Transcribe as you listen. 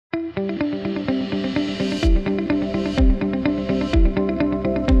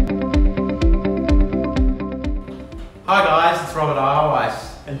Hi guys, it's Robert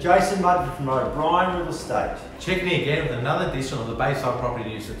Eierweis and Jason Mudford from Brighton Real Estate. Checking in again with another edition of the Bayside Property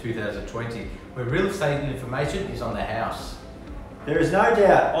News for 2020, where real estate information is on the house. There is no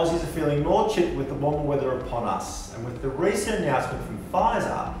doubt Aussies are feeling more chipped with the warmer weather upon us, and with the recent announcement from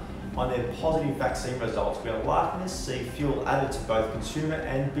Pfizer on their positive vaccine results, we are likely to see fuel added to both consumer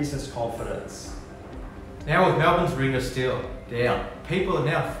and business confidence. Now with Melbourne's ringer still down, people are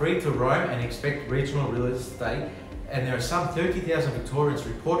now free to roam and expect regional real estate, and there are some 30,000 Victorians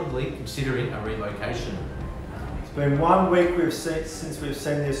reportedly considering a relocation. It's been 1 week since we've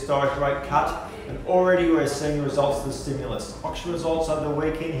seen the historic rate cut, and already we're seeing the results of the stimulus. Auction results over the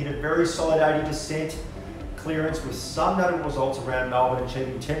weekend hit a very solid 80% clearance, with some notable results around Melbourne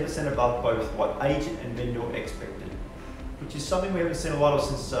achieving 10% above both what agent and vendor expected, which is something we haven't seen a lot of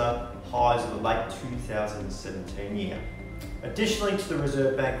since highs of the late 2017 year. Additionally to the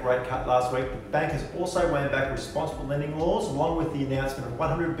Reserve Bank rate cut last week, the bank has also wound back responsible lending laws, along with the announcement of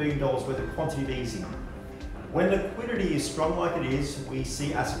 $100 billion worth of quantitative easing. When liquidity is strong like it is, we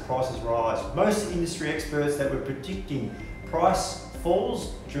see asset prices rise. Most industry experts that were predicting price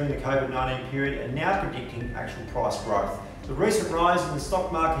falls during the COVID-19 period are now predicting actual price growth. The recent rise in the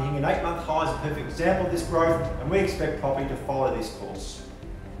stock market hitting an 8-month high is a perfect example of this growth, and we expect property to follow this course.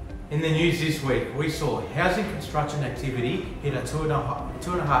 In the news this week, we saw housing construction activity hit a two and a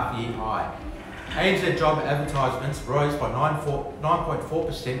half year high. ANZ job advertisements rose by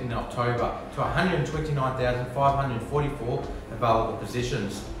 9.4% in October to 129,544 available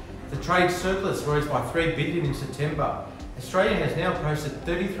positions. The trade surplus rose by $3 billion in September. Australia has now posted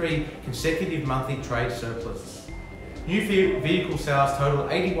 33 consecutive monthly trade surpluses. New vehicle sales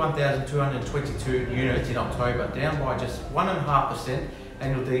totaled 81,222 units in October, down by just 1.5%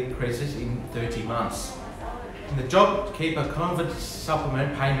 annual decreases in 30 months. And the JobKeeper COVID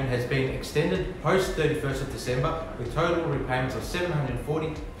supplement payment has been extended post 31st of December, with total repayments of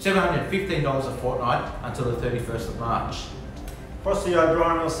 $715 a fortnight until the 31st of March. Across the Brighton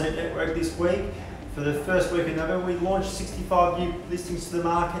Real Estate Network this week, for the first week in November, we launched 65 new listings to the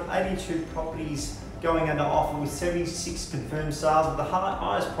market, 82 properties going under offer, with 76 confirmed sales, with the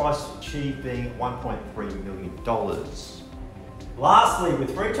highest price achieved being $1.3 million. Lastly,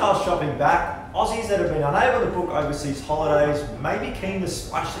 with retail shopping back, Aussies that have been unable to book overseas holidays may be keen to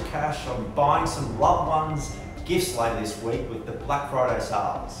splash the cash on buying some loved ones gifts later this week with the Black Friday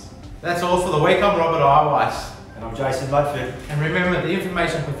sales. That's all for the week. I'm Robert Eierweis. And I'm Jason Mudford. And remember, the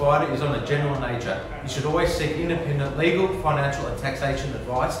information provided is on a general nature. You should always seek independent legal, financial and taxation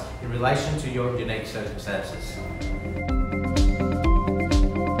advice in relation to your unique circumstances.